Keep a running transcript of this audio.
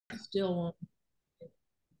Still won't.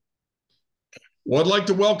 Well, I'd like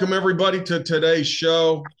to welcome everybody to today's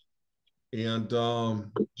show. And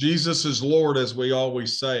Jesus is Lord, as we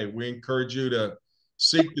always say. We encourage you to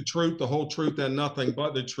seek the truth, the whole truth, and nothing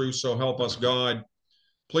but the truth. So help us, God.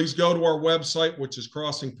 Please go to our website, which is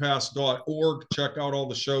crossingpaths.org. Check out all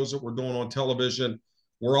the shows that we're doing on television.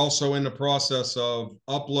 We're also in the process of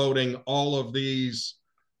uploading all of these,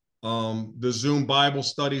 the Zoom Bible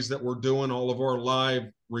studies that we're doing. All of our live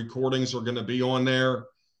recordings are going to be on there.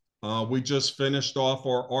 We just finished off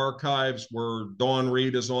our archives where Don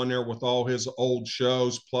Reed is on there with all his old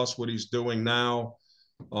shows, plus what he's doing now,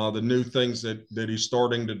 the new things that he's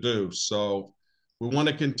starting to do. So we want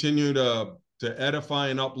to continue to edify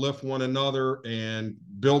and uplift one another and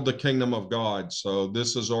build the kingdom of God. So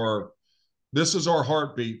this is our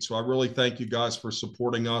heartbeat. So I really thank you guys for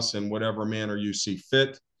supporting us in whatever manner you see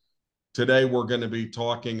fit. Today, we're going to be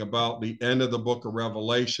talking about the end of the book of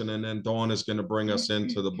Revelation, and then Dawn is going to bring us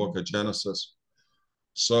into the book of Genesis.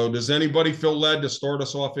 So does anybody feel led to start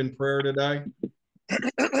us off in prayer today?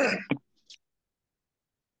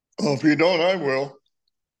 Well, if you don't, I will.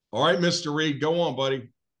 All right, Mr. Reed, go on, buddy.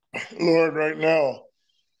 Lord, right now,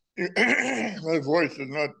 my voice is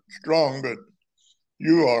not strong, but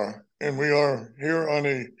you are. And we are here on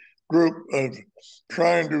a group of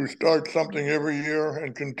trying to start something every year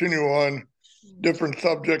and continue on different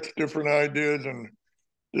subjects, different ideas. And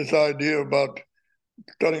this idea about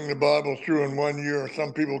studying the Bible through in 1 year,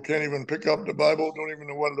 some people can't even pick up the Bible, don't even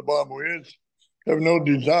know what the Bible is, have no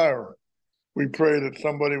desire. We pray that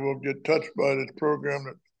somebody will get touched by this program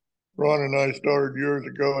that Ron and I started years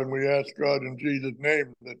ago, and we ask God in Jesus'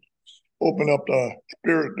 name that open up the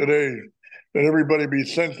spirit today, that everybody be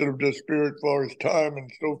sensitive to the spirit for his time and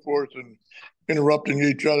so forth, and interrupting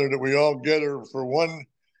each other, that we all gather for one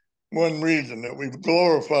reason, that we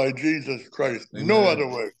glorify Jesus Christ. Amen. No other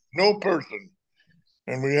way, no person.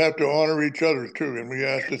 And we have to honor each other too. And we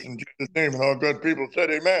ask this in Jesus' name. And all good people said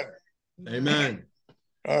amen. Amen.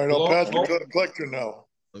 All right, I'll pass the collection now.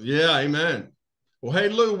 Yeah, amen. Well, hey,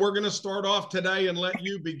 Lou, we're going to start off today and let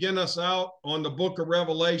you begin us out on the book of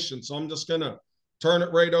Revelation. So I'm just going to turn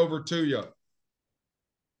it right over to you.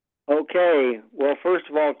 Okay. Well, first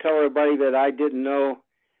of all, tell everybody that I didn't know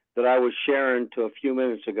that I was sharing to a few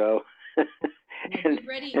minutes ago. and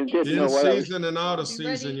didn't know what season and out of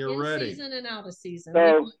season, you're ready. In season and out of season.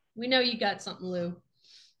 So, we know you got something, Lou.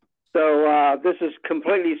 So this is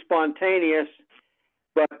completely spontaneous,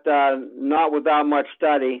 but not without much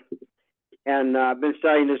study. And I've been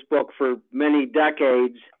studying this book for many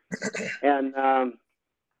decades, and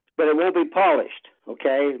but it won't be polished.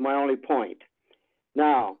 Okay, is my only point.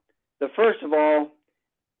 Now, first of all,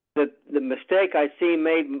 the mistake I see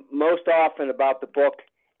made most often about the book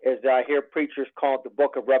is that I hear preachers call it the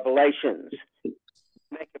book of Revelations.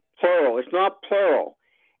 Make it plural. It's not plural.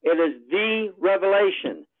 It is the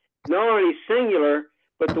revelation. Not only singular,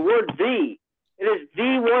 but the word the. It is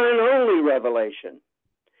the one and only revelation.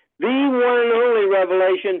 The one and only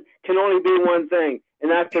revelation can only be one thing,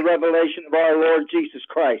 and that's the revelation of our Lord Jesus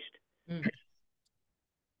Christ. Mm.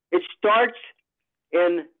 It starts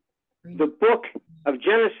in the book of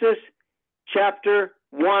Genesis, chapter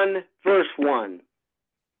 1, verse 1.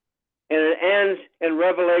 And it ends in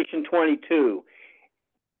Revelation 22.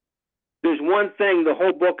 There's one thing the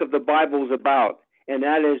whole book of the Bible is about, and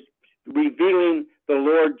that is revealing the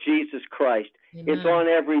Lord Jesus Christ. Amen. It's on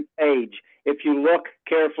every page. If you look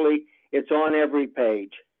carefully, it's on every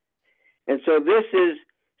page. And so this is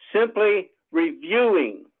simply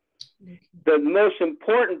reviewing the most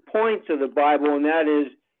important points of the Bible, and that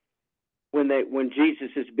is when Jesus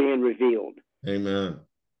is being revealed. Amen.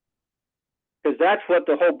 Because that's what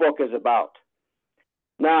the whole book is about.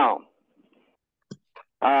 Now,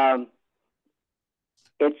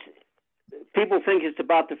 it's people think it's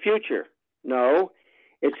about the future. No,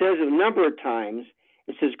 it says a number of times.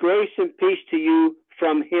 It says, "Grace and peace to you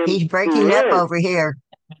from him." He's breaking up over here.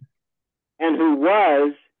 And who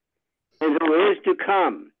was, and who is to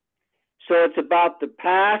come. So it's about the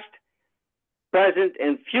past, present,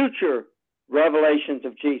 and future revelations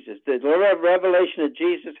of Jesus. The revelation of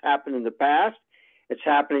Jesus happened in the past. It's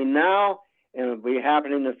happening now, and it'll be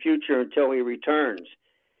happening in the future until he returns.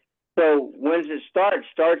 So when does it start? It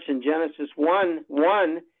starts in Genesis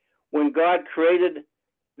 1:1, when God created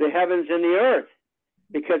the heavens and the earth.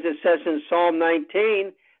 Because it says in Psalm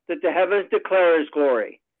 19 that the heavens declare his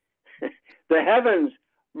glory. The heavens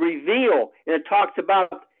reveal, and it talks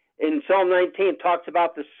about, in Psalm 19, it talks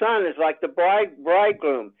about the sun is like the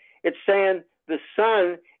bridegroom. It's saying the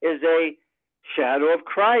sun is a shadow of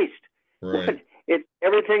Christ. Right.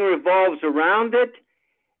 Everything revolves around it,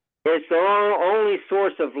 It's the only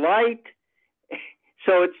source of light.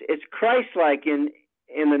 So it's Christ-like in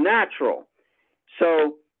the natural.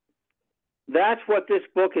 So that's what this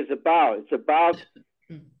book is about. It's about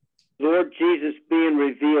Lord Jesus being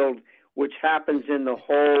revealed, which happens in the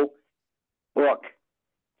whole book.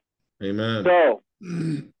 Amen. So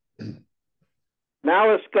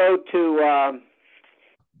now let's go to,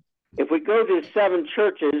 if we go to the 7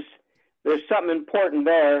 churches, there's something important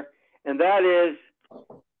there, and that is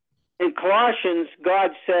in Colossians,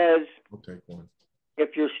 God says, I'll take one.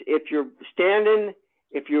 if you're standing,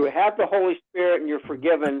 if you have the Holy Spirit and you're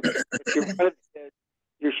forgiven,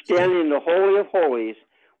 you're standing in the Holy of Holies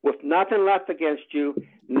with nothing left against you,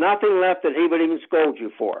 nothing left that he would even scold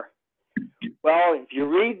you for. Well, if you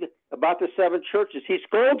read about the 7 churches, he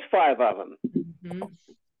scolds 5 of them. Mm-hmm.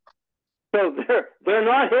 So they're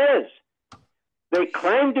not his. They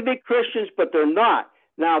claim to be Christians, but they're not.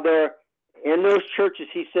 Now, they're in those churches,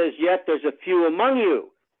 he says, yet there's a few among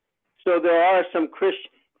you. So there are some Christians,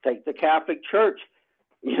 like the Catholic Church.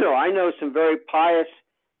 You know, I know some very pious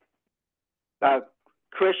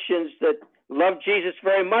Christians that love Jesus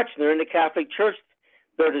very much. They're in the Catholic Church.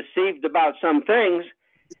 They're deceived about some things.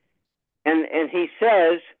 And he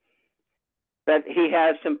says that he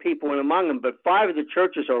has some people in among them, but 5 of the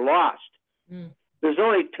churches are lost. Mm. There's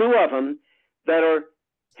only 2 of them that are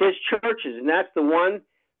his churches, and that's the one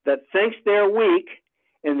that thinks they're weak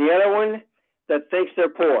and the other one that thinks they're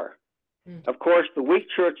poor. Mm. Of course, the weak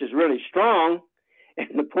church is really strong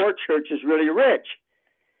and the poor church is really rich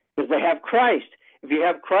because they have Christ. If you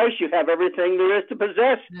have Christ, you have everything there is to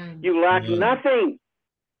possess. Mm. You lack Amen. nothing.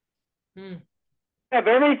 Mm. You have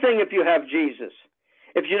everything if you have Jesus.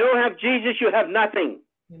 If you don't have Jesus, you have nothing.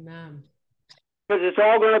 Amen. Because it's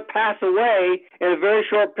all going to pass away in a very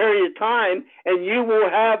short period of time, and you will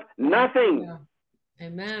have nothing. Yeah.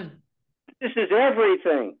 Amen. This is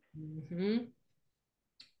everything. Mm-hmm.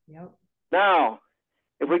 Yep. Now,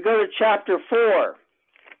 if we go to chapter 4,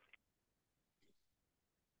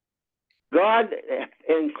 God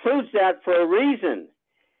includes that for a reason.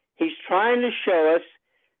 He's trying to show us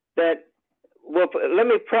that, well, let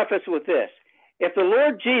me preface with this. If the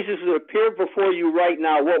Lord Jesus would appear before you right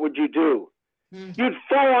now, what would you do? Mm. You'd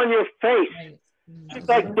fall on your face, Right. just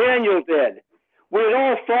like Daniel did. We'd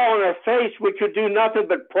all fall on our face. We could do nothing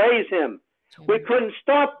but praise him. We couldn't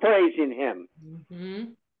stop praising him. Mm-hmm.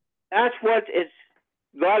 That's what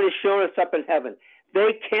God has shown us up in heaven.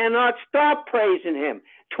 They cannot stop praising him.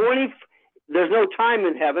 There's no time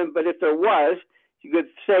in heaven, but if there was, you could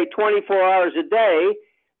say 24 hours a day,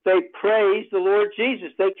 they praise the Lord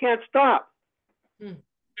Jesus. They can't stop. Hmm.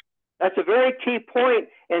 That's a very key point,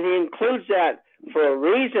 and he includes that for a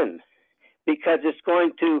reason, because it's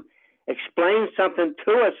going to explain something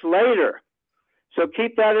to us later. So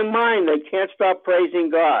keep that in mind. They can't stop praising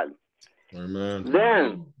God.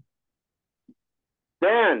 Amen.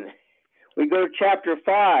 Then we go to chapter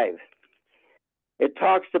 5. It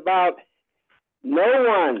talks about no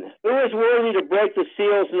one who is worthy to break the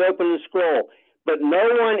seals and open the scroll, but no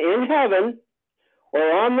one in heaven or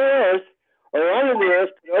on the earth or under the earth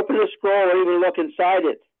can open the scroll or even look inside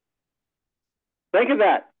it. Think of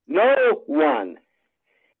that. No one.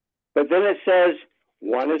 But then it says,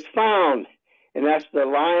 one is found, and that's the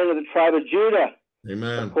Lion of the tribe of Judah.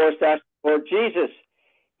 Amen. Of course, that's Lord Jesus.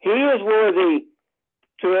 He is worthy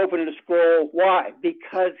to open the scroll. Why?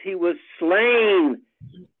 Because he was slain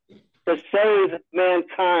to save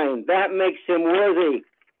mankind. That makes him worthy.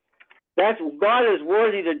 God is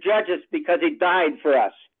worthy to judge us because he died for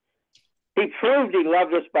us. He proved he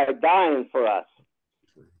loved us by dying for us.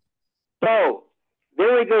 So,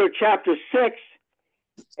 then we go to chapter 6,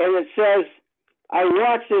 and it says, I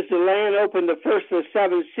watched as the Lamb opened the first of the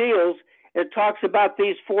 7 seals. It talks about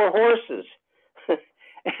these 4 horses.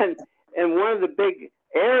 and one of the big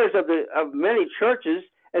errors of many churches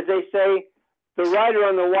is they say the rider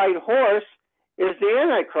on the white horse is the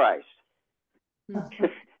Antichrist.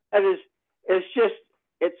 That is,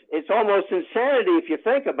 it's almost insanity if you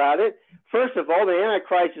think about it. First of all, the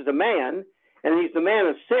Antichrist is a man, and he's the man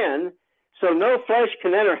of sin. So no flesh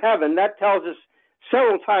can enter heaven. That tells us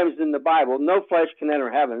several times in the Bible, no flesh can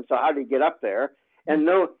enter heaven. So how do you get up there? And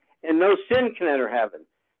no sin can enter heaven.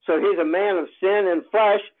 So he's a man of sin and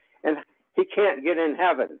flesh, and he can't get in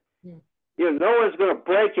heaven. You know, no one's going to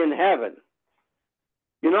break in heaven.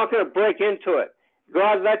 You're not going to break into it.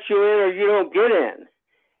 God lets you in or you don't get in.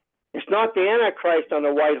 It's not the Antichrist on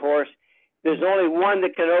the white horse. There's only one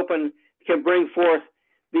that can bring forth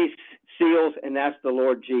these seals, and that's the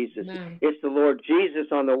Lord Jesus. Amen. It's the Lord Jesus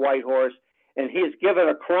on the white horse, and he is given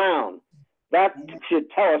a crown. That should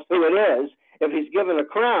tell us who it is if he's given a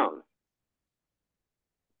crown.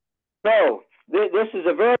 So this is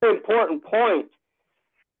a very important point.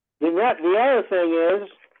 The other thing is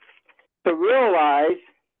to realize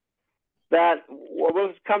that, well,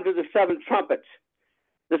 let's come to the seven trumpets.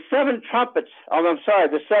 The seven trumpets, I'm sorry,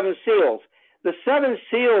 the seven seals. The seven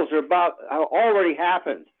seals are already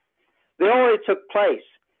happened. They already took place.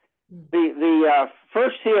 The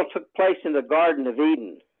first seal took place in the Garden of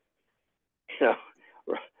Eden. You know,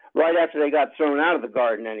 right after they got thrown out of the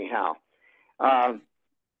garden, anyhow.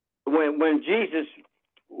 When Jesus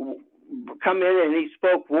come in and he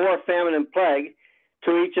spoke war, famine, and plague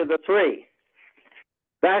to each of the three.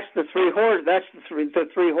 That's the three horses. That's the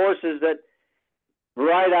three horses that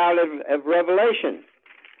right out of Revelation.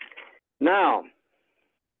 Now,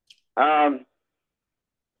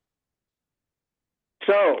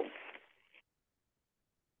 so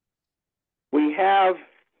we have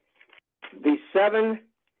the seven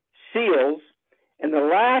seals, and the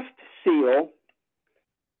last seal.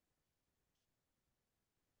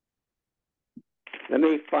 Let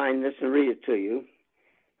me find this and read it to you.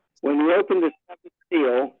 When we opened the seventh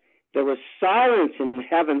seal, there was silence in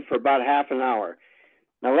heaven for about half an hour.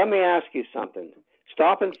 Now, let me ask you something.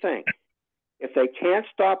 Stop and think. If they can't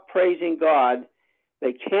stop praising God,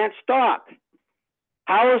 they can't stop.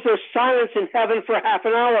 How is there silence in heaven for half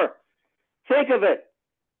an hour? Think of it.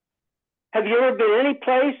 Have you ever been any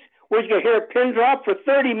place where you can hear a pin drop for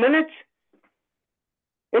 30 minutes?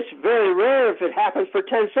 It's very rare if it happens for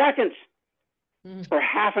 10 seconds. For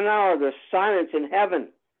half an hour, there's silence in heaven.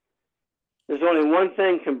 There's only one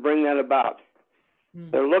thing can bring that about.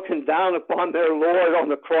 They're looking down upon their Lord on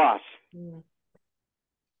the cross.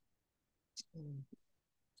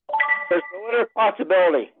 There's no other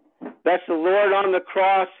possibility. That's the Lord on the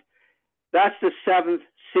cross. That's the seventh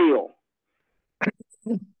seal.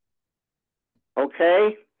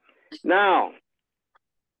 Okay? Now,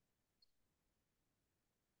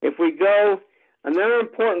 if we go, another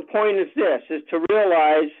important point is this, is to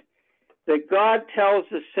realize that God tells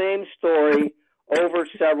the same story over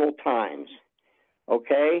several times.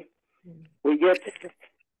 Okay? We get the,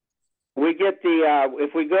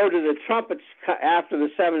 if we go to the trumpets after the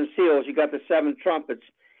seven seals, you got the seven trumpets.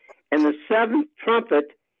 And the seventh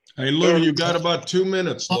trumpet. Hey, Lou, you got about 2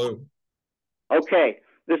 minutes, Lou. Okay.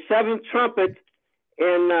 The seventh trumpet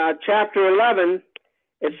in chapter 11,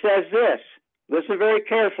 it says this. Listen very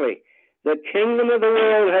carefully. The kingdom of the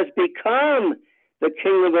world has become the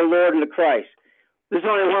kingdom of the Lord and the Christ. There's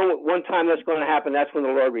only one time that's going to happen. That's when the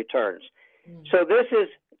Lord returns. So this is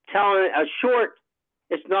telling a short,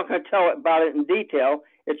 it's not going to tell about it in detail.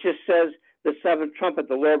 It just says the seventh trumpet,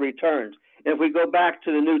 the Lord returns. And if we go back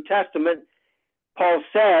to the New Testament, Paul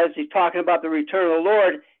says, he's talking about the return of the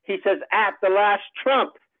Lord. He says, at the last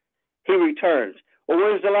trump, he returns. Well,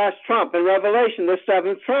 when's the last trump? In Revelation, the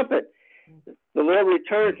seventh trumpet. The Lord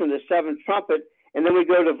returns in the seventh trumpet. And then we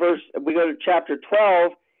go to chapter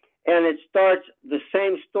 12, and it starts the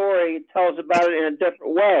same story. It tells about it in a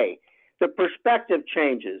different way. The perspective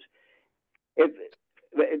changes.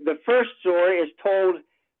 The first story is told,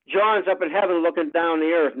 John's up in heaven looking down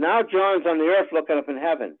the earth. Now John's on the earth looking up in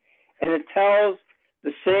heaven. And it tells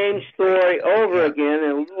the same story over again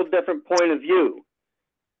in a little different point of view.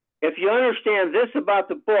 If you understand this about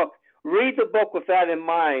the book, read the book with that in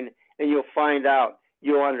mind, and you'll find out,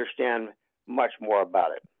 you'll understand much more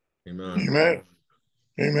about it. Amen. Amen.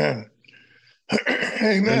 Amen.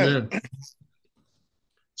 Amen. Amen.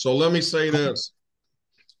 So let me say this.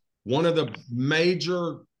 One of the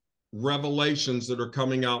major revelations that are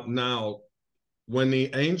coming out now, when the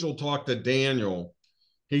angel talked to Daniel,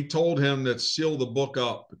 he told him that seal the book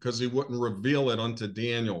up because he wouldn't reveal it unto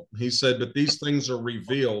Daniel. He said, but these things are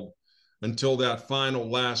revealed until that final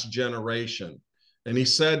last generation. And he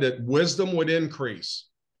said that wisdom would increase.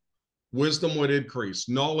 Wisdom would increase.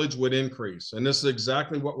 Knowledge would increase. And this is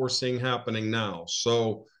exactly what we're seeing happening now.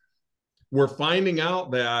 So we're finding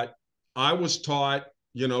out that I was taught,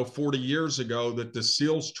 40 years ago that the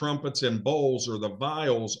seals, trumpets, and bowls, or the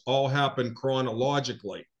vials, all happen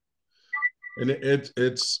chronologically. And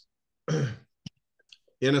it's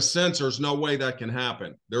in a sense, there's no way that can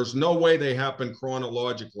happen. There's no way they happen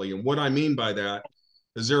chronologically. And what I mean by that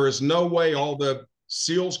is there is no way all the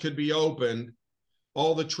seals could be opened,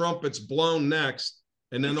 all the trumpets blown next,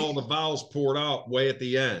 and then all the vials poured out way at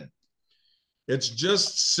the end. It's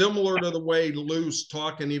just similar to the way Lou's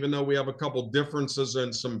talking, even though we have a couple differences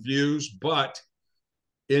and some views. But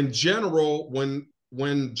in general, when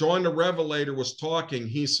John the Revelator was talking,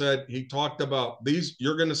 he talked about these,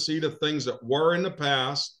 you're going to see the things that were in the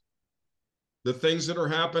past, the things that are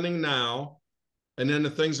happening now, and then the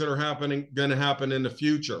things that are going to happen in the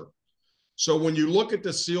future. So when you look at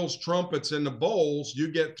the seals, trumpets, and the bowls, you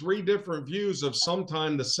get three different views of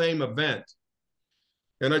sometime the same event.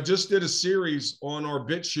 And I just did a series on our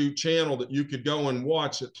BitChute channel that you could go and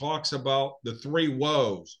watch that talks about the three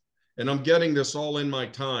woes. And I'm getting this all in my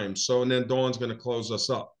time. So, and then Dawn's going to close us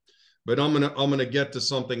up. But I'm gonna get to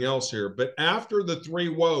something else here. But after the three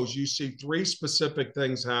woes, you see three specific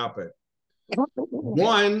things happen.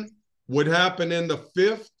 One would happen in the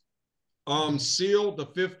fifth seal, the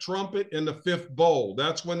fifth trumpet, and the fifth bowl.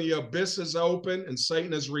 That's when the abyss is open and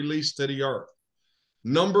Satan is released to the earth.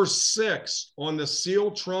 Number 6 on the seal,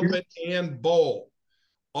 trumpet, and bowl.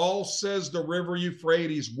 All says the river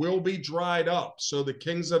Euphrates will be dried up so the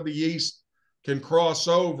kings of the east can cross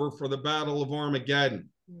over for the battle of Armageddon.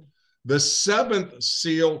 The 7th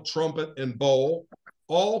seal, trumpet, and bowl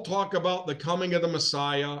all talk about the coming of the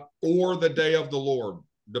Messiah or the day of the Lord,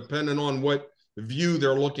 depending on what view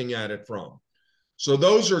they're looking at it from. So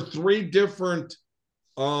those are three different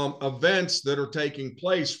events that are taking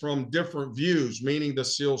place from different views, meaning the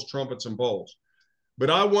seals, trumpets, and bowls. But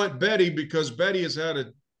I want Betty, because Betty has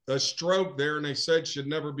had a stroke there and they said she'd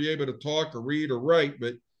never be able to talk or read or write,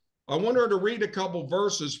 but I want her to read a couple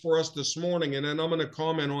verses for us this morning, and then I'm going to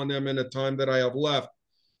comment on them in the time that I have left.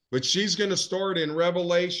 But she's going to start in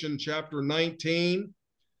Revelation chapter 19,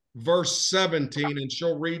 verse 17, and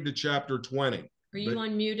she'll read to chapter 20. Are you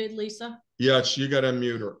unmuted, Lisa? Yes, you got to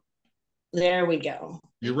unmute her. There we go.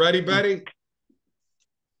 You ready, Betty?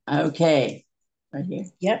 Okay. Right here.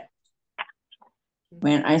 Yep.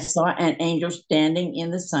 When I saw an angel standing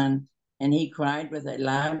in the sun, and he cried with a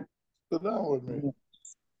loud Sit down with me.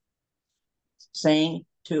 saying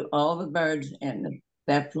to all the birds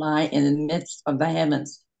that fly in the midst of the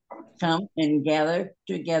heavens, come and gather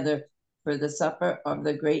together for the supper of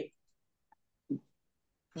the great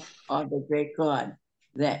God,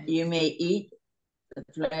 that you may eat the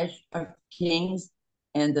flesh of kings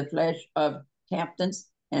and the flesh of captains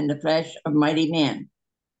and the flesh of mighty men,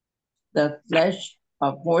 the flesh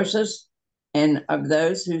of horses and of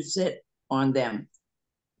those who sit on them,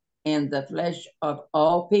 and the flesh of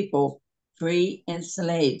all people, free and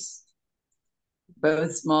slaves,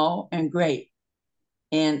 both small and great.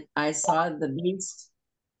 And I saw the beast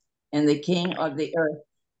and the king of the earth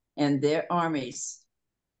and their armies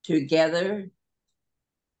gathered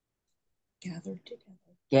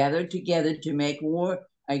together to make war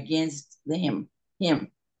against him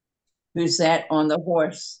who sat on the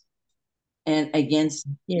horse and against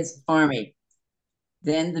his army.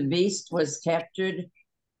 Then the beast was captured,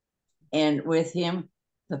 and with him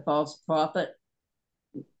the false prophet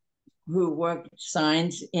who worked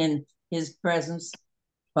signs in his presence,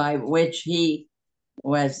 by which he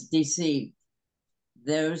was deceived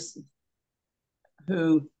those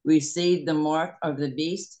who received the mark of the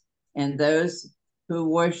beast and those who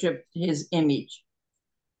worshipped his image.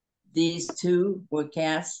 These two were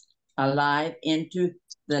cast alive into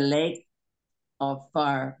the lake of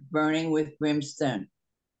fire, burning with brimstone.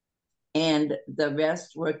 And the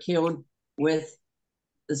rest were killed with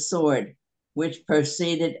the sword, which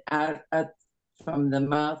proceeded out from the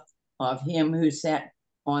mouth of him who sat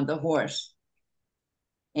on the horse.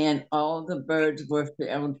 And all the birds were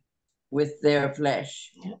filled with their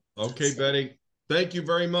flesh. Okay, Betty. Thank you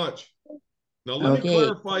very much. Now, let me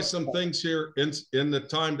clarify some things here in the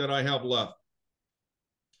time that I have left.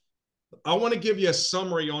 I want to give you a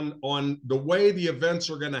summary on the way the events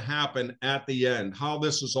are going to happen at the end, how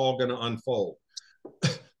this is all going to unfold.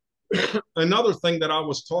 Another thing that I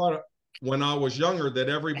was taught when I was younger, that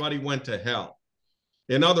everybody went to hell.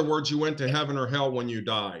 In other words, you went to heaven or hell when you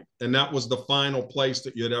died, and that was the final place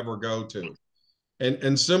that you'd ever go to.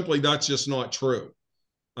 And simply, that's just not true.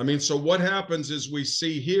 I mean, so what happens is we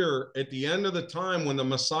see here at the end of the time when the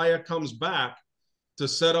Messiah comes back to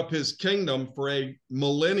set up his kingdom for a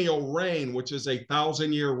millennial reign, which is a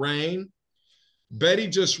 1,000-year reign. Betty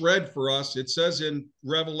just read for us, it says in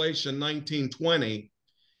Revelation 19:20,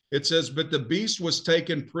 it says, but the beast was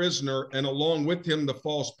taken prisoner, and along with him the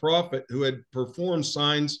false prophet who had performed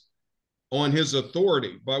signs on his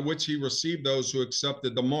authority, by which he received those who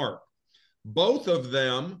accepted the mark. Both of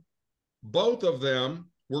them,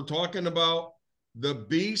 we're talking about the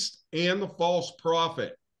beast and the false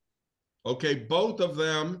prophet. Okay, both of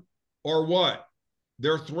them are what?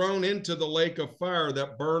 They're thrown into the lake of fire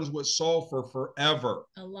that burns with sulfur forever.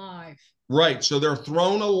 Alive. Right, so they're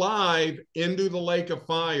thrown alive into the lake of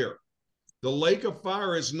fire. The lake of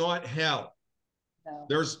fire is not hell. No.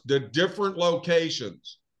 There's the different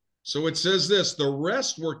locations. So it says this, the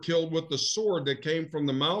rest were killed with the sword that came from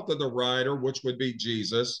the mouth of the rider, which would be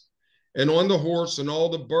Jesus, and on the horse, and all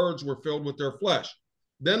the birds were filled with their flesh.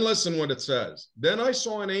 Then listen what it says. Then I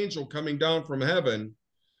saw an angel coming down from heaven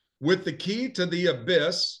with the key to the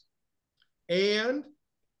abyss and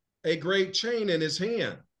a great chain in his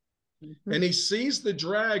hand. And he seized the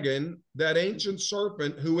dragon, that ancient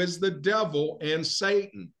serpent, who is the devil and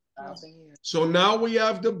Satan. So now we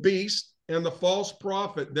have the beast and the false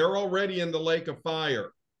prophet. They're already in the lake of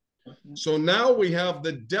fire. So now we have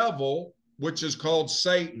the devil, which is called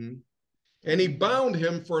Satan, and he bound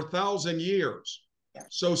him for 1,000 years.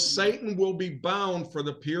 So Satan will be bound for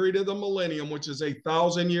the period of the millennium, which is a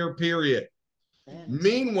 1,000-year period.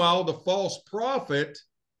 Meanwhile, the false prophet,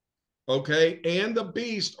 okay, and the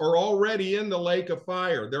beast are already in the lake of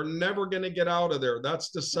fire. They're never going to get out of there.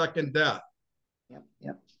 That's the second death.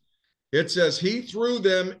 It says he threw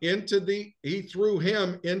him into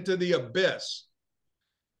the abyss,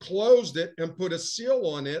 closed it, and put a seal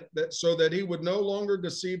on it so that he would no longer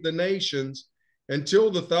deceive the nations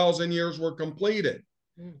until the 1,000 years were completed.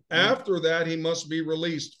 After that, he must be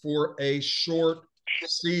released for a short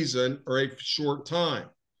season or a short time.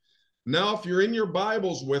 Now, if you're in your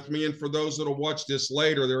Bibles with me, and for those that will watch this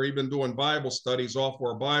later, they're even doing Bible studies off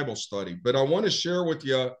our Bible study. But I want to share with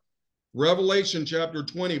you Revelation chapter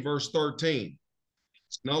 20, verse 13.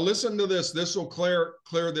 Now, listen to this. This will clear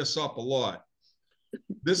this up a lot.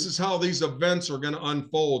 This is how these events are going to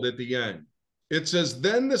unfold at the end. It says,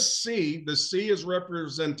 then the sea is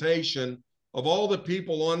representation of all the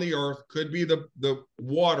people on the earth, could be the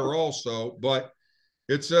water also, but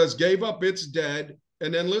it says, gave up its dead.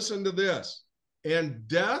 And then listen to this. And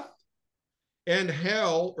death and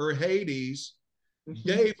hell, or Hades,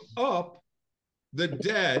 gave up the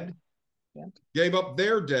dead, gave up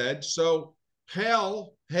their dead. So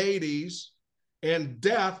hell, Hades, and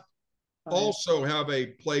death also have a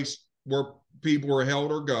place where people were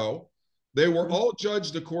held or go. They were all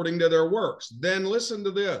judged according to their works. Then listen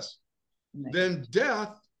to this. Then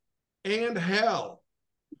death and hell.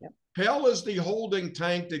 Hell is the holding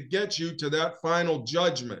tank that gets you to that final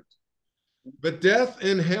judgment. But death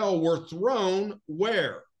and hell were thrown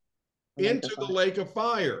where? Into the lake of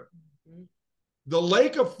fire. The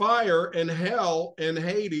lake of fire and hell and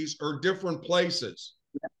Hades are different places.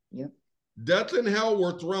 Death and hell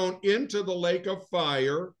were thrown into the lake of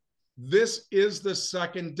fire. This is the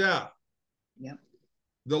second death.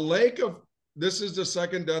 This is the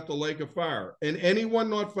second death, the lake of fire. And anyone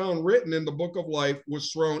not found written in the book of life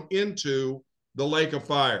was thrown into the lake of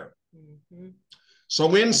fire.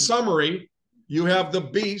 So in summary, you have the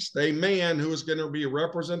beast, a man who is going to be a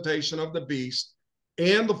representation of the beast,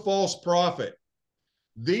 and the false prophet.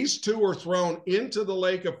 These two are thrown into the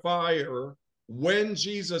lake of fire when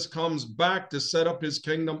Jesus comes back to set up his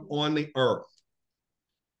kingdom on the earth.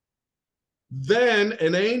 Then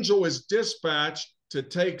an angel is dispatched to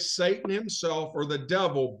take Satan himself, or the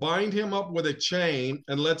devil, bind him up with a chain,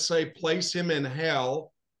 and let's say place him in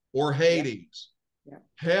hell or Hades.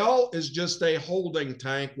 Hell is just a holding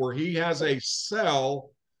tank where he has a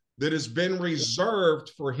cell that has been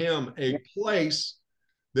reserved for him, a place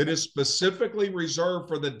that is specifically reserved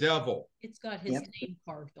for the devil. It's got his name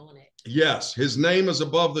carved on it. Yes, his name is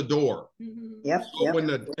above the door. So when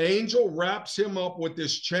the angel wraps him up with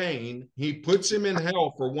this chain, he puts him in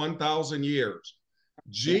hell for 1,000 years.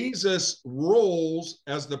 Jesus rules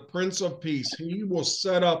as the Prince of Peace. He will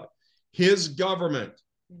set up his government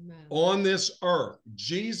on this earth.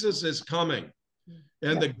 Jesus is coming,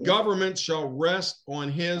 and the government shall rest on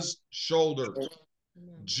his shoulders.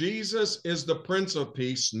 Jesus is the Prince of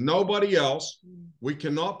Peace, nobody else. We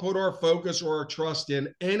cannot put our focus or our trust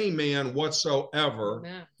in any man whatsoever,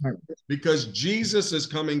 because Jesus is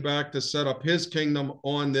coming back to set up his kingdom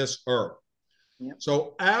on this earth.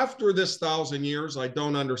 So after this 1,000 years, I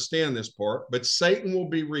don't understand this part, but Satan will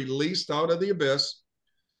be released out of the abyss.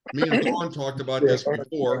 Me and Ron talked about this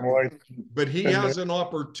before, but he has an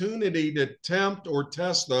opportunity to tempt or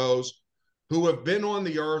test those who have been on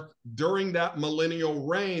the earth during that millennial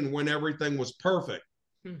reign when everything was perfect.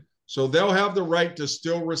 So they'll have the right to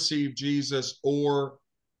still receive Jesus or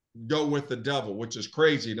go with the devil, which is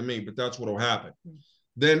crazy to me, but that's what will happen.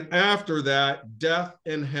 Then after that, death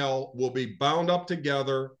and hell will be bound up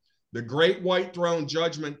together. The great white throne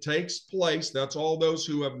judgment takes place. That's all those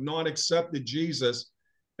who have not accepted Jesus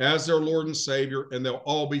as their Lord and Savior, and they'll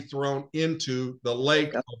all be thrown into the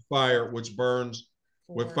lake of fire, which burns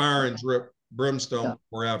with fire and brimstone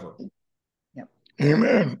forever.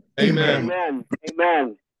 Amen. Amen.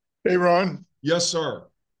 Hey, Ron. Yes, sir.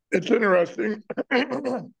 It's interesting.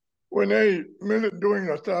 When they during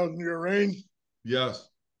a 1,000-year reign, yes,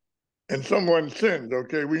 and someone sins,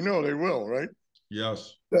 okay, we know they will, right?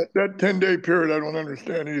 Yes. That 10-day period, I don't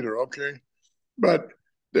understand either, okay? But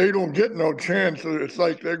they don't get no chance. It's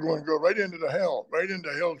like they're going to go right into the hell, right into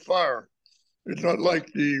hell's fire. It's not like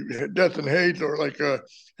the death and Hades or like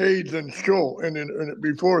Hades and Sheol and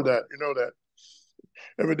before that, you know that.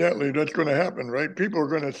 Evidently, that's going to happen, right? People are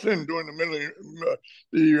going to sin during the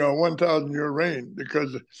 1,000-year reign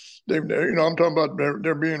because they've, you know, I'm talking about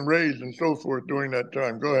they're being raised and so forth during that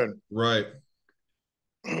time. Go ahead. Right.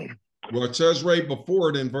 Well, it says right before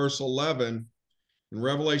it in verse 11, in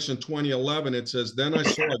Revelation 20:11, it says, "Then I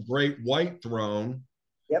saw a great white throne,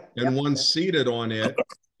 and one seated on it.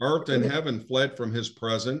 Earth and heaven fled from his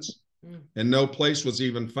presence, and no place was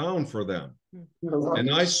even found for them. And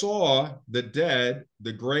I saw the dead,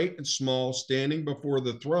 the great and small, standing before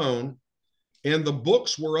the throne, and the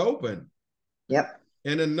books were open.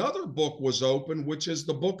 And another book was open, which is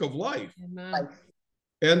the book of life. Amen.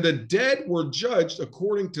 And the dead were judged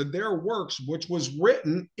according to their works, which was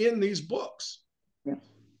written in these books."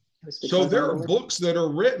 So there are books that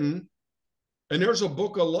are written, and there's a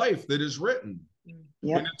book of life that is written.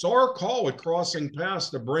 And it's our call at Crossing Paths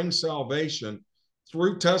to bring salvation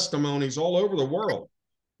through testimonies all over the world,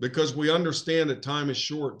 because we understand that time is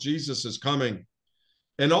short. Jesus is coming,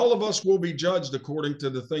 and all of us will be judged according to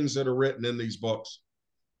the things that are written in these books.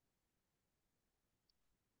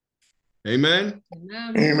 Amen.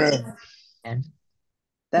 Amen.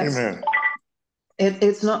 That's, Amen.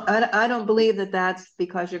 it's not, I don't believe that that's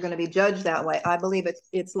because you're going to be judged that way. I believe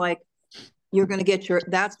it's like you're going to get your,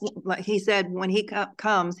 that's like he said, when he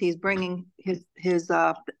comes, he's bringing his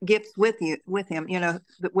gifts with him, you know,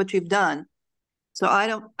 what you've done. So I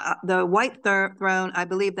don't, the white throne, I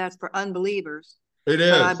believe that's for unbelievers. It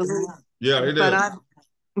is. But I believe, yeah, it is.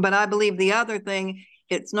 But I believe the other thing,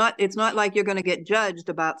 it's not like you're going to get judged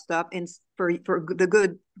about stuff. And for the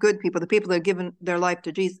good people, the people that are giving their life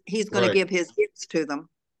to Jesus, he's going to give his gifts to them.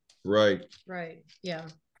 Right. Right. Yeah.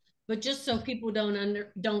 But just so people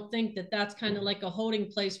don't think that that's kind of like a holding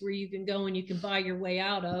place where you can go and you can buy your way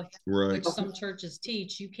out of, which some churches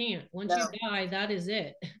teach. You can't. Once you die, that is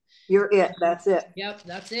it. You're it. That's it. Yep,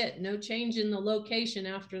 that's it. No change in the location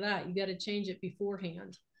after that. You got to change it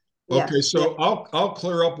beforehand. Okay, so I'll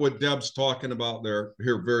clear up what Deb's talking about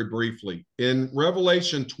here very briefly. In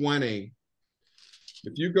Revelation 20,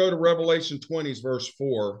 if you go to Revelation 20's verse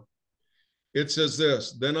 4, it says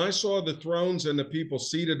this: "Then I saw the thrones and the people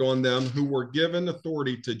seated on them who were given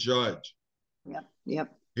authority to judge."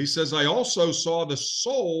 Yep. He says, "I also saw the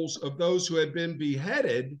souls of those who had been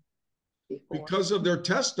beheaded because of their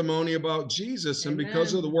testimony about Jesus and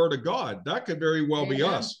because of the word of God." That could very well be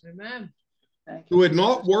us. Amen. Who had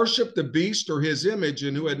not worshiped the beast or his image,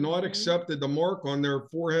 and who had not accepted the mark on their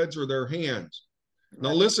foreheads or their hands.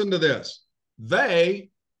 Now listen to this.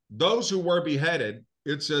 Those who were beheaded,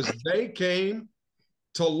 it says they came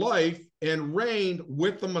to life and reigned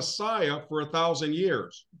with the Messiah for 1,000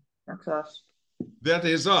 years. That's us. That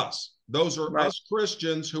is us. Those are us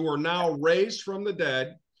Christians who are now raised from the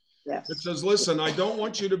dead. Yes. It says, listen, I don't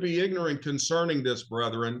want you to be ignorant concerning this,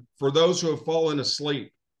 brethren, for those who have fallen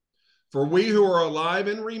asleep. For we who are alive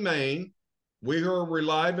and remain, we who are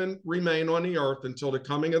alive and remain on the earth until the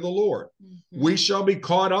coming of the Lord, we shall be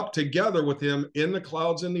caught up together with him in the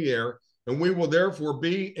clouds in the air, and we will therefore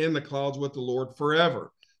be in the clouds with the Lord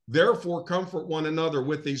forever. Therefore, comfort one another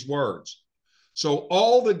with these words. So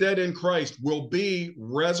all the dead in Christ will be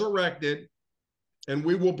resurrected, and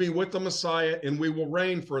we will be with the Messiah, and we will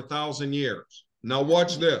reign for 1,000 years. Now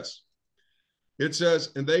watch this. It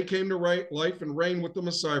says, and they came to life and reign with the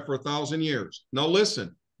Messiah for 1,000 years. Now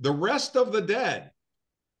listen, the rest of the dead,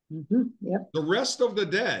 the rest of the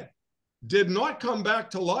dead did not come back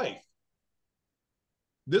to life.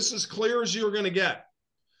 This is clear as you're going to get.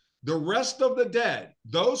 The rest of the dead,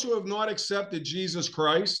 those who have not accepted Jesus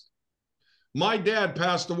Christ, my dad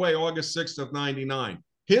passed away August 6th of 99.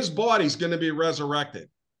 His body's going to be resurrected.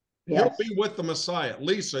 He'll be with the Messiah.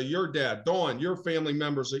 Lisa, your dad, Dawn, your family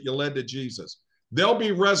members that you led to Jesus, they'll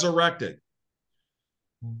be resurrected.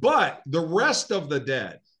 But the rest of the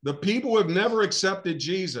dead, the people who have never accepted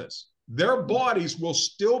Jesus, their bodies will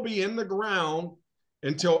still be in the ground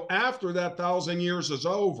until after that 1,000 years is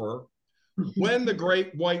over, when the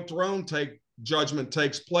great white throne judgment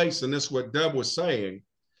takes place. And this is what Deb was saying.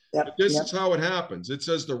 This is how it happens. It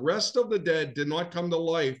says the rest of the dead did not come to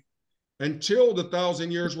life until the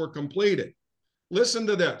 1,000 years were completed. Listen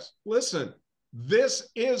to this. Listen, this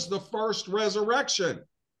is the first resurrection.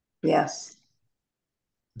 Yes.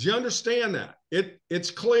 Do you understand that?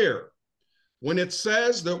 It's clear. When it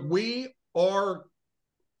says that we are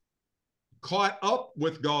caught up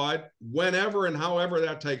with God whenever and however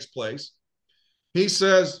that takes place, he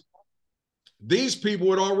says These people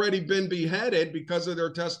had already been beheaded because of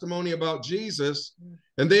their testimony about Jesus,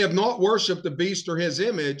 and they have not worshiped the beast or his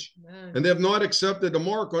image, and they have not accepted the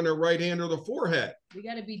mark on their right hand or the forehead. We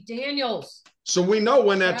got to be Daniels. So we know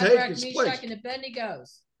when that takes Meshach, place. and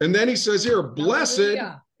Abednego's. And then he says here, blessed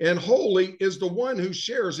Hallelujah. and holy is the one who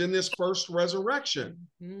shares in this first resurrection.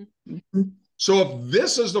 Mm-hmm. So if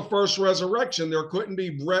this is the first resurrection, there couldn't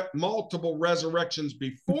be multiple resurrections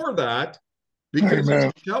before that, because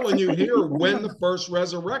I'm telling you here when the first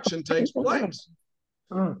resurrection takes place.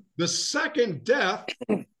 The second death,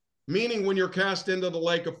 meaning when you're cast into the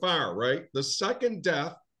lake of fire, right? The second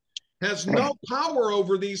death has no power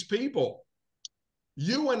over these people.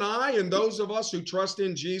 You and I and those of us who trust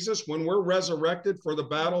in Jesus, when we're resurrected for the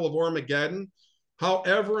battle of Armageddon,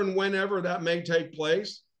 however and whenever that may take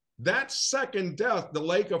place, that second death, the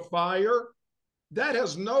lake of fire, that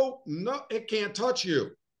has no, it can't touch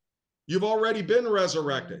you. You've already been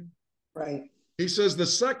resurrected. Right. He says the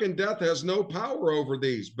second death has no power over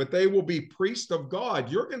these, but they will be priests of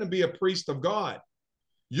God. You're going to be a priest of God.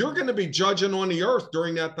 You're going to be judging on the earth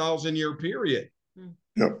during that 1,000-year period.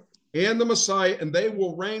 Yep. And the Messiah, and they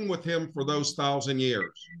will reign with him for those 1,000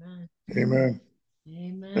 years. Amen. Amen.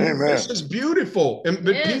 Amen. This is beautiful.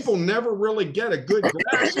 But people never really get a good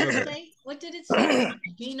grasp of it. What did it say?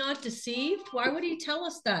 Be not deceived. Why would he tell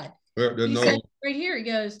us that? He said right here, he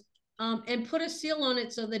goes, and put a seal on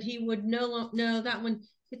it so that he would know that one.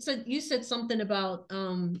 It said, you said something about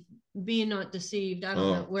being not deceived. I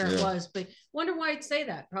don't know where it was, but wonder why it'd say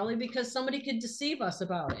that. Probably because somebody could deceive us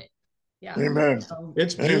about it. Yeah. Amen.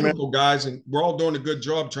 It's beautiful, guys, and we're all doing a good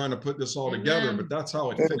job trying to put this all together, but that's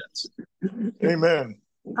how it fits. Amen.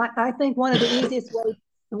 I think one of the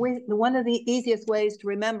easiest ways to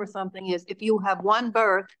remember something is if you have one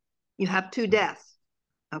birth, you have two deaths.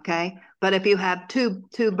 Okay. But if you have two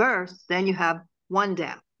births, then you have one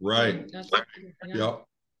death. Right. Yep.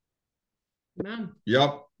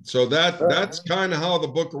 Yep. So that's kind of how the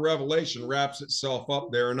book of Revelation wraps itself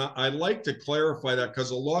up there. And I like to clarify that because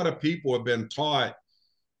a lot of people have been taught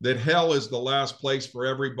that hell is the last place for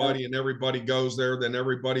everybody and everybody goes there, then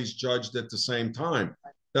everybody's judged at the same time.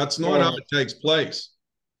 That's not how it takes place.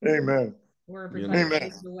 Amen.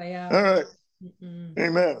 Amen. The way out. All right.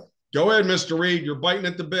 Amen. Go ahead, Mr. Reed. You're biting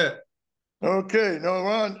at the bit. Okay. No,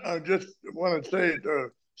 Ron, I just want to say to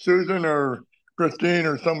Susan or Christine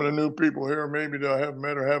or some of the new people here, maybe that I have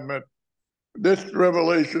met or have met, this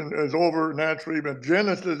revelation is over naturally, but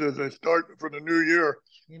Genesis is a start for the new year.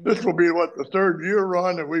 Amen. This will be what, the third year,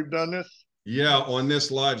 Ron, that we've done this? Yeah, on this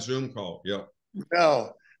live Zoom call. Yeah.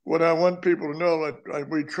 Now, what I want people to know that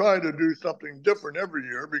we try to do something different every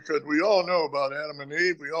year because we all know about Adam and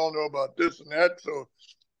Eve. We all know about this and that. So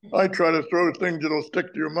I try to throw things that'll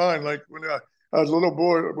stick to your mind. Like when I was a little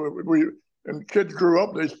boy, and kids grew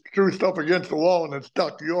up, they threw stuff against the wall and it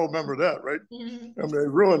stuck. You all remember that, right? And they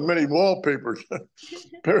ruined many wallpapers.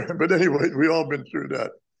 But anyway, we all been through that.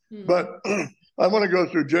 But I want to go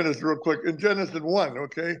through Genesis real quick. In Genesis 1,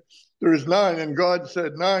 okay, there's 9, and God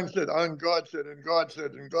said, 9 said, and God said, and God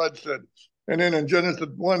said, and God said. And then in Genesis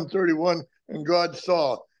 1:31, and God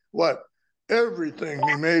saw what? Everything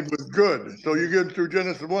he made was good. So you get through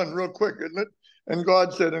Genesis 1 real quick, isn't it? And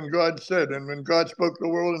God said, and God said, and when God spoke the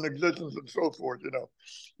world in existence and so forth,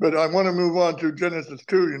 But I want to move on to Genesis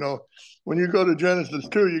 2, When you go to Genesis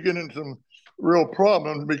 2, you get into some real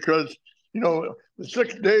problems because, the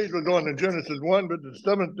 6 days was on in Genesis 1, but the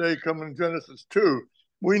 7th day come in Genesis 2.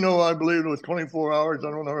 We know, I believe it was 24 hours. I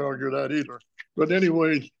don't know how to argue that either. But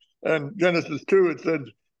anyways, and Genesis 2, it said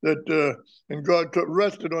that, and God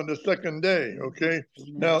rested on the 2nd day, okay?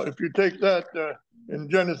 Now, if you take that in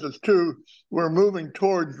Genesis 2, we're moving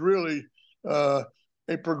towards really a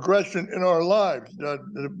progression in our lives.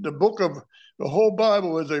 The book of the whole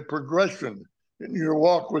Bible is a progression in your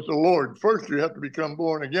walk with the Lord. First, you have to become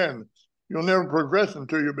born again. You'll never progress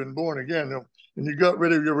until you've been born again. And you got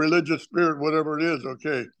rid of your religious spirit, whatever it is,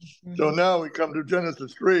 okay? So now we come to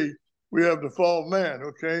Genesis 3. We have the fall of man,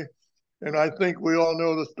 okay? And I think we all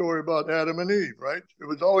know the story about Adam and Eve, right? It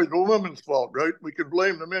was always the woman's fault, right? We can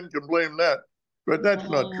blame the men, can blame that. But that's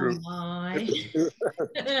not true. I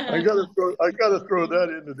gotta throw that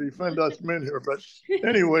in to defend us men here. But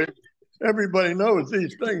anyway, everybody knows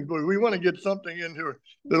these things, but we want to get something in here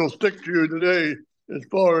that'll stick to you today as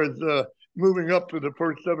far as moving up to the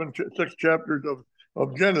first 6 chapters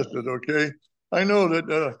of Genesis, okay? I know that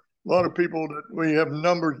a lot of people that we have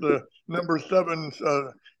numbers, number 7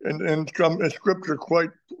 in scripture quite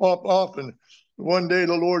often. One day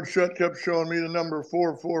the Lord kept showing me the number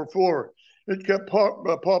 444. It kept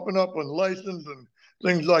popping up on license and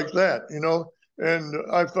things like that, And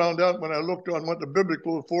I found out when I looked on what the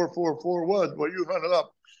biblical 444 was. Well, you hunt it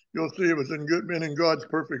up, you'll see it was in God's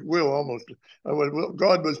perfect will almost.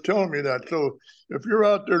 God was telling me that. So if you're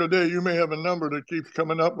out there today, you may have a number that keeps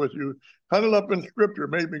coming up with you. Hunt it up in Scripture.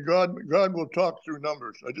 Maybe God will talk through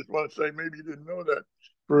numbers. I just want to say maybe you didn't know that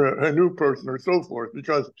for a new person or so forth,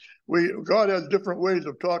 because God has different ways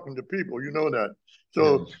of talking to people. You know that.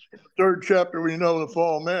 So third chapter, we know the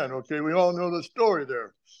fall man. Okay, we all know the story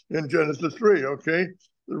there in Genesis 3. Okay,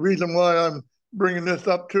 the reason why I'm bringing this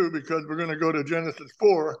up too, because we're going to go to Genesis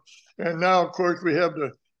 4, and now of course we have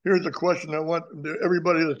here's the question I want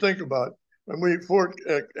everybody to think about. When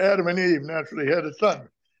Adam and Eve naturally had a son.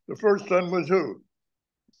 The first son was who?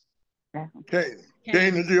 Cain.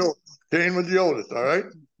 Cain is the oldest. Cain was the oldest, all right?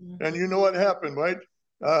 And you know what happened, right?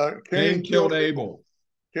 Cain killed Abel.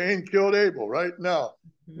 Cain killed Abel, right? Now,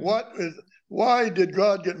 why did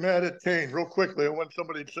God get mad at Cain? Real quickly, I want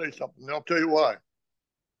somebody to say something. I'll tell you why.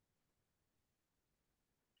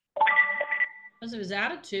 Because of his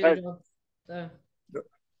attitude.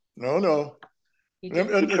 No. He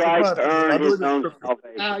tries to earn his own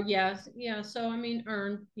salvation. Oh, yes. Yeah. So, I mean,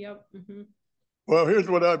 earn. Yep. Well, here's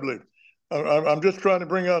what I believe. I'm just trying to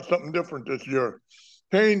bring out something different this year.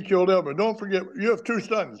 Cain killed Abel. Don't forget, you have two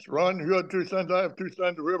sons. Ron, you had two sons. I have two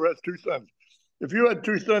sons. Whoever has two sons. If you had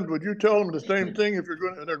two sons, would you tell them the same thing if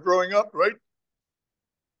they're growing up, right?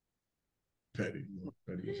 Petty.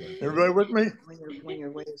 Everybody with me? When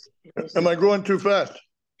you're Am I going too fast?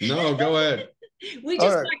 No, go ahead. We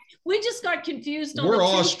just got confused on We're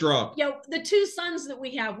awestruck. The two sons that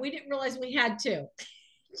we have. We didn't realize we had two.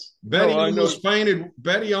 Betty almost fainted.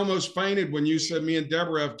 Betty almost fainted when you said me and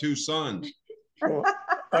Deborah have two sons. Well,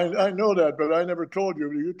 I know that, but I never told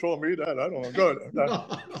you. You told me that. I don't know. Go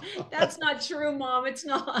ahead. That's not true, Mom. It's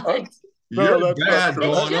not. You're bad,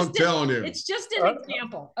 Ron. I'm telling you. It's just an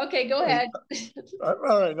example. Okay, go ahead.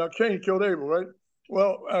 All right. Now, Cain killed Abel, right?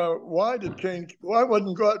 Well, why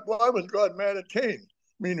was God mad at Cain?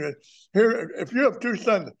 I mean, here, if you have two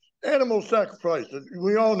sons, animal sacrifices,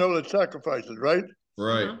 we all know that sacrifices, right?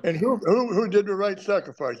 Right. And who did the right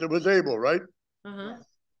sacrifice? It was Abel, right? Uh-huh.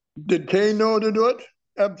 Did Cain know to do it?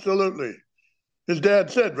 Absolutely. His dad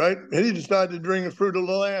said, right? He decided to bring the fruit of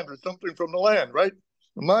the land or something from the land, right?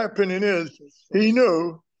 My opinion is he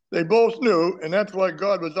knew, they both knew, and that's why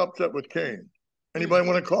God was upset with Cain. Anybody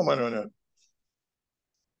want to comment on that?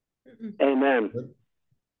 Amen.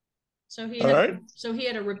 So he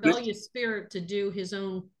had a rebellious spirit to do his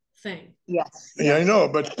own thing. Yes. Yeah, I know,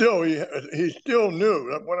 but still, he still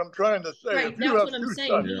knew. What I'm trying to say. Right, that's what I'm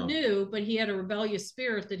saying. He knew, but he had a rebellious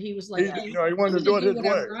spirit that he was like, he wanted to do it his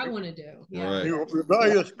way. I want to do. Yeah. Right.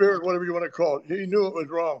 Rebellious spirit, whatever you want to call it. He knew it was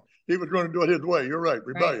wrong. He was going to do it his way. You're right.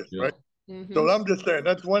 Rebellious, right? So I'm just saying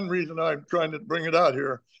that's one reason I'm trying to bring it out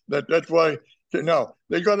here. That's why. Now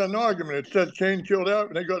they got an argument. It says Cain killed Abel,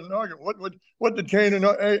 and they got an argument. What did Cain and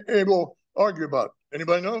Abel argue about?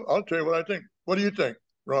 Anybody know? I'll tell you what I think. What do you think,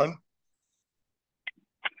 Ron?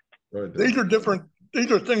 Right. These are different.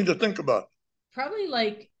 These are things to think about. Probably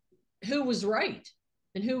like who was right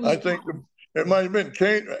and who was I think it might have been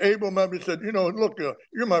Cain. Abel might have said, look,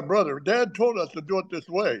 you're my brother. Dad told us to do it this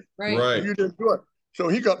way. Right. And you didn't do it. So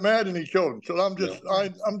he got mad and he killed him. So I'm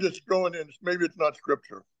just throwing in. Maybe it's not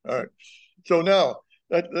scripture. All right. So now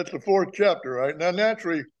that's the fourth chapter, right? Now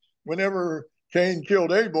naturally, whenever Cain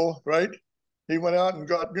killed Abel, right, he went out and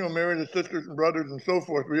got married his sisters and brothers and so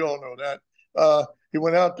forth. We all know that. He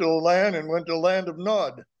went out to the land and went to the land of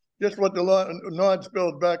Nod. Guess what the Nod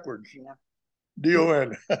spells backwards? Yeah.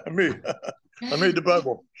 D-O-N. I made the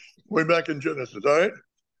Bible way back in Genesis. All right.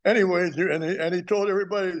 Anyways, and he told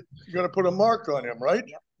everybody you're going to put a mark on him, right?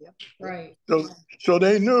 Yep. Right. So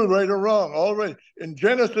they knew right or wrong already. In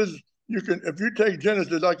Genesis, if you take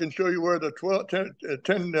Genesis, I can show you where the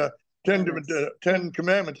 10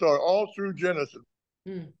 commandments are all through Genesis.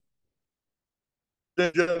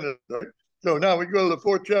 Genesis, right? So now we go to the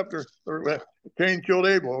fourth chapter. Cain killed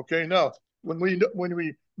Abel. Okay, now when we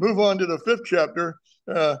move on to the fifth chapter,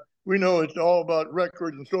 we know it's all about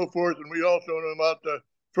records and so forth, and we also know about the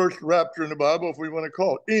first rapture in the Bible, if we want to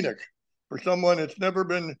call it Enoch. For someone that's never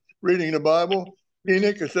been reading the Bible,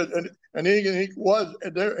 Enoch said, and he was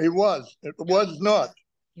there. He was. It was not.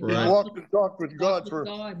 Right. He walked and talked with God for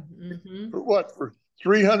what? For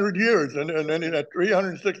 300 years, and then at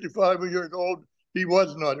 365 years old, he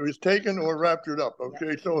was not. He was taken or raptured up.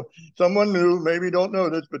 Okay, so someone new, maybe don't know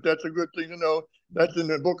this, but that's a good thing to know. That's in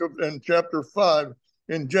the book in chapter 5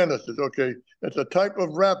 in Genesis. Okay, that's a type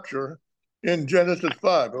of rapture in Genesis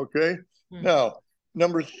 5. Okay, now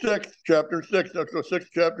number 6, chapter 6. That's the 6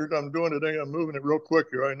 chapters I'm doing today. I'm moving it real quick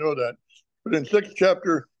here. I know that, but in 6th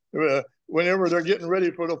chapter, whenever they're getting ready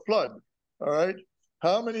for the flood. All right.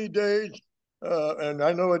 How many days, and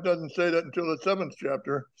I know it doesn't say that until the 7th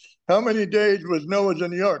chapter, how many days was Noah's in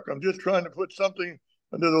the ark? I'm just trying to put something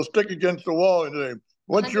that'll stick against the wall today.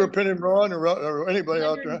 What's your opinion, Ron, or anybody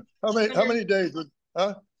out there? How many days was,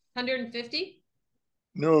 huh? 150?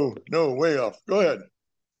 No, way off. Go ahead.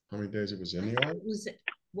 How many days it was in the ark?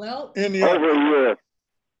 Well, in the ark. Over a year.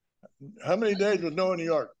 How many days was Noah in the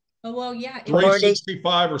ark? Oh, well, yeah.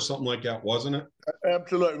 365 or something like that, wasn't it?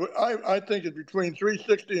 Absolutely. I think it's between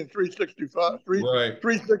 360 and 365, Right.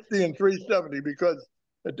 360 and 370, because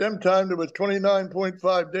at them time there was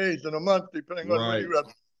 29.5 days in a month, depending on when you have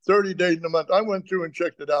 30 days in a month. I went through and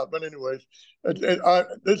checked it out. But anyways,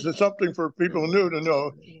 this is something for people new to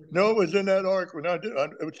know. Noah was in that ark when I did.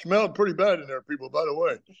 It smelled pretty bad in there, people, by the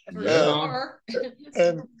way. Yeah.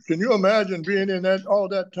 And can you imagine being in that all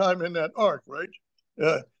that time in that ark, right?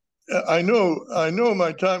 I know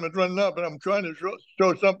my time is running up, and I'm trying to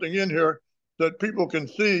show something in here that people can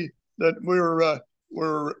see that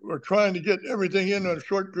we're trying to get everything in a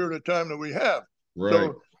short period of time that we have. Right.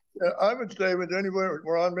 So I would say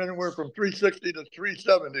we're on anywhere from 360 to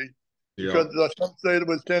 370, because some say it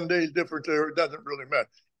was 10 days difference there. It doesn't really matter.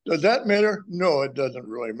 Does that matter? No, it doesn't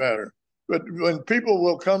really matter. But when people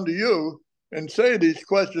will come to you and say these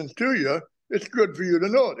questions to you, it's good for you to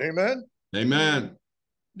know it. Amen? Amen.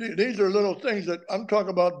 These are little things that I'm talking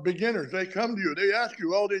about. Beginners, they come to you, they ask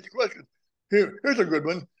you all these questions. Here's a good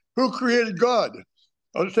one. Who created God?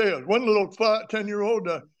 I'll say it. One little 10-year-old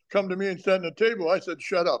come to me and sat at the table. I said,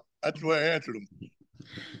 shut up. That's the way I answered him.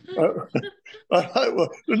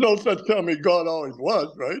 There's no such telling me God always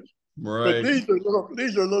was, right? Right. But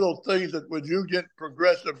these are little things that when you get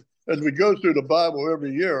progressive, as we go through the Bible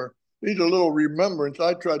every year, these are little remembrance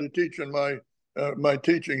I try to teach in my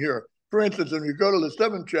teaching here. For instance, when you go to the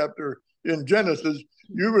 7th chapter in Genesis,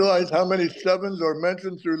 you realize how many sevens are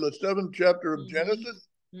mentioned through the 7th chapter of Genesis?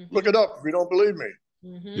 Look it up if you don't believe me.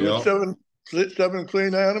 There were seven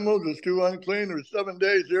clean animals, there's 2 unclean, there's 7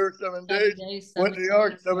 days here, 7 days. Went to the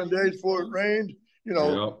ark, 7 days before it rained. You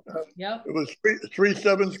know, it was three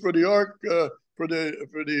sevens for the ark, for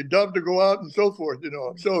the dove to go out and so forth, you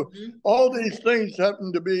know. So all these things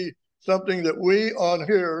happen to be something that we on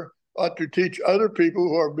here ought to teach other people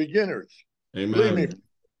who are beginners. Amen. Believe me,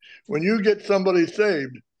 when you get somebody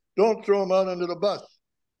saved, don't throw them out under the bus.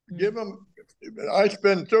 Give them. I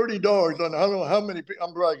spend $30 on, I don't know how many.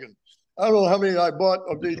 I'm bragging. I don't know how many I bought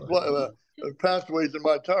of these pathways in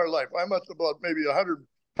my entire life. I must have bought maybe 100.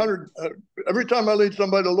 Every time I lead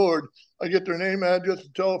somebody to the Lord, I get their name, address,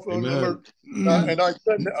 telephone number, and I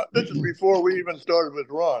said this is before we even started with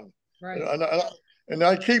Ron. Right. And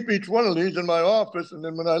I keep each one of these in my office. And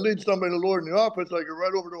then when I lead somebody to the Lord in the office, I go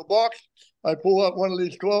right over to a box. I pull out one of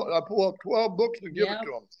these 12. I pull up 12 books and give it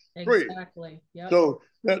to them. Free. Exactly. Yep. So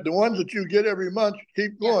the ones that you get every month,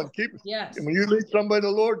 keep going. Yes. And when you lead somebody to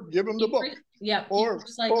the Lord, give them the book. Or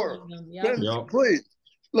please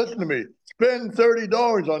listen to me. Spend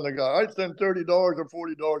 $30 on the guy. I spend $30 or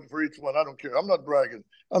 $40 for each one. I don't care. I'm not bragging.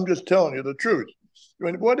 I'm just telling you the truth. I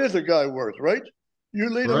mean, what is a guy worth, right? You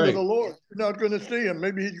lead him to the Lord. You're not going to see him.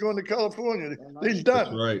 Maybe he's going to California. He's done.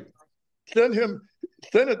 That's right.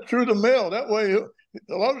 Send it through the mail. That way,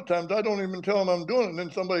 a lot of times I don't even tell them I'm doing it. And then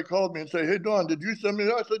somebody called me and say, hey, Don, did you send me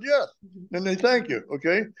that? I said, yes. And they thank you.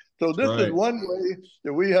 Okay. So this is one way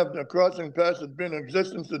that we have the crossing paths that's been in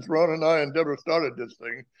existence since Ron and I and Deborah started this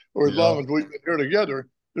thing, or as long as we've been here together.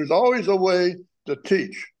 There's always a way to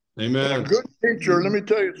teach. Amen. And a good teacher, let me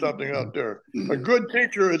tell you something out there. A good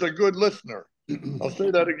teacher is a good listener. I'll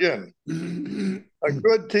say that again. A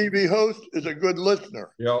good TV host is a good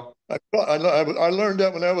listener. Yeah. I learned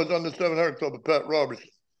that when I was on the 700 Club with Pat Robertson.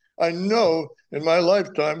 I know in my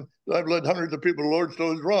lifetime that I've led hundreds of people to the Lord,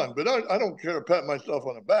 so has Ron. But I don't care to pat myself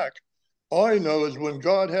on the back. All I know is when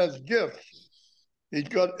God has gifts, he's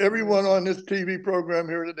got everyone on this TV program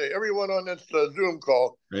here today, everyone on this Zoom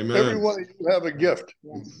call. Amen. Every one of you have a gift.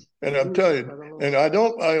 And I'm telling you, and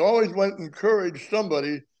I always went and encourage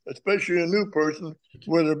somebody, especially a new person,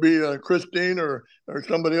 whether it be Christine or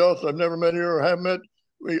somebody else I've never met here or have met.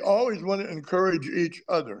 We always want to encourage each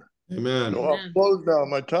other. Amen. So I'll close now.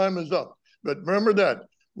 My time is up. But remember that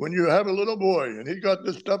when you have a little boy and he got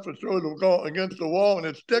this stuff that throws against the wall and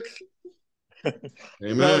it sticks,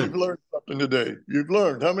 Amen. Now you've learned something today. You've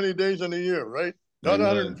learned how many days in a year, right? Not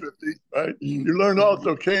 150, right? You learned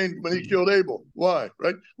also Cain when he killed Abel. Why,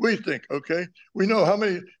 right? We think, okay. We know how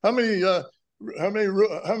many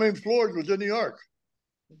floors was in the ark?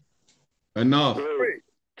 Enough.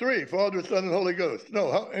 Three, Father, Son, and Holy Ghost.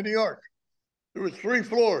 No, in the ark. There was 3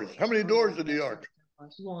 floors. How many doors in the ark?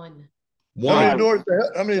 1. One.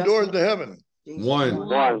 How many doors to heaven?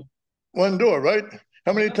 One. One door, right?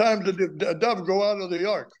 How many times did the dove go out of the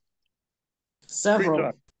ark?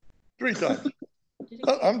 Several. 3 times.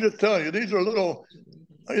 I'm just telling you, these are little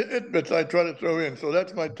bits I try to throw in. So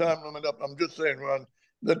that's my time limit up. I'm just saying, Ron,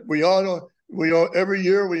 that we all every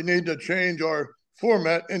year we need to change our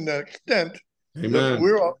format in the extent that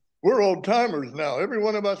we're old timers now. Every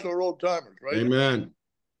one of us are old timers, right? Amen.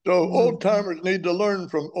 So old timers need to learn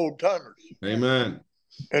from old timers. Amen.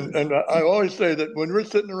 And I always say that when we're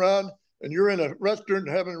sitting around and you're in a restaurant,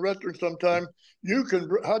 having a restaurant sometime, you can,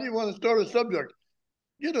 how do you want to start a subject?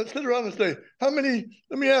 You know, sit around and say, let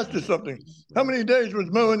me ask you something. How many days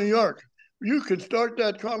was Mo in New York? You can start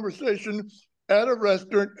that conversation at a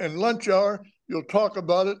restaurant and lunch hour. You'll talk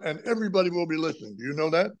about it and everybody will be listening. Do you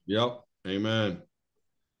know that? Yep. Amen.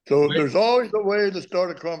 So there's always a way to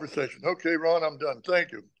start a conversation. Okay, Ron, I'm done.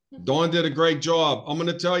 Thank you. Dawn did a great job. I'm going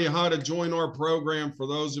to tell you how to join our program for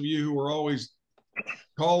those of you who are always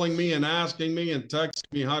calling me and asking me and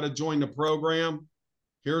texting me how to join the program.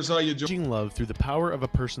 Here's how you join. Love through the power of a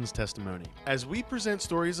person's testimony. As we present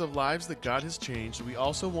stories of lives that God has changed, we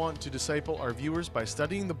also want to disciple our viewers by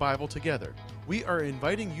studying the Bible together. We are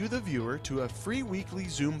inviting you, the viewer, to a free weekly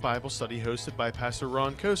Zoom Bible study hosted by Pastor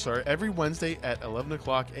Ron Kosar every Wednesday at 11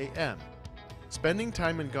 o'clock a.m. Spending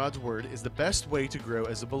time in God's Word is the best way to grow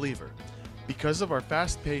as a believer. Because of our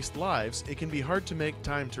fast-paced lives, it can be hard to make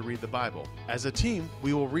time to read the Bible. As a team,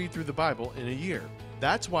 we will read through the Bible in a year.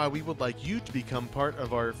 That's why we would like you to become part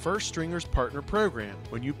of our First Stringers Partner Program.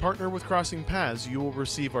 When you partner with Crossing Paths, you will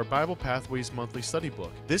receive our Bible Pathways monthly study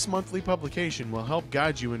book. This monthly publication will help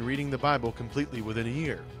guide you in reading the Bible completely within a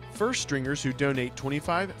year. First Stringers who donate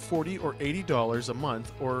 $25, $40, or $80 a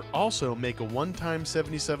month, or also make a one-time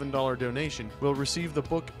 $77 donation, will receive the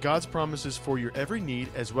book God's Promises for Your Every Need,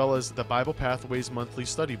 as well as the Bible Pathways monthly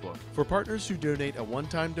study book. For partners who donate a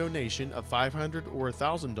one-time donation of $500 or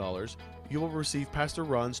 $1,000, you will receive Pastor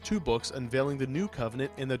Ron's 2 books unveiling the New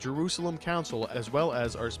Covenant and the Jerusalem Council, as well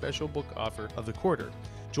as our special book offer of the quarter.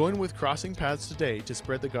 Join with Crossing Paths today to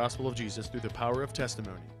spread the gospel of Jesus through the power of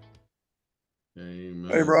testimony. Amen.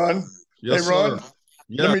 Hey, Ron. Yes, hey, Ron. Sir.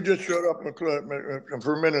 Yeah. Let me just shut up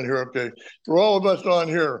for a minute here, okay? For all of us on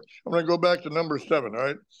here, I'm going to go back to number 7, all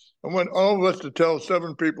right? I want all of us to tell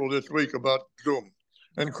 7 people this week about Zoom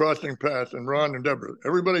and Crossing Paths and Ron and Deborah.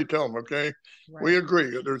 Everybody tell them, okay? Right. We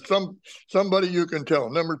agree. There's somebody you can tell.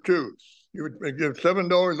 Number 2, you would give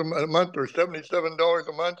 $7 a month or $77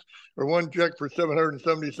 a month or one check for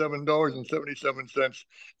 $777.77.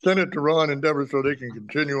 Send it to Ron and Deborah so they can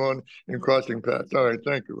continue on in Crossing Paths. All right.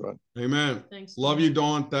 Thank you, Ron. Amen. Thanks. Love you,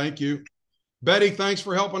 Dawn. Thank you. Betty, thanks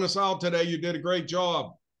for helping us out today. You did a great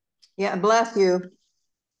job. Yeah, bless you.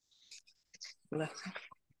 Bless.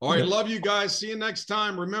 All right. Love you guys. See you next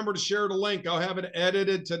time. Remember to share the link. I'll have it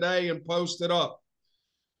edited today and post it up.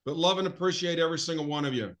 But love and appreciate every single one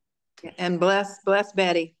of you. And bless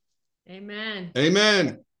Betty. Amen.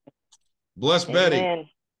 Amen. Bless Betty.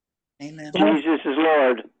 Amen. Jesus is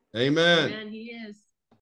Lord. Amen. Amen. He is.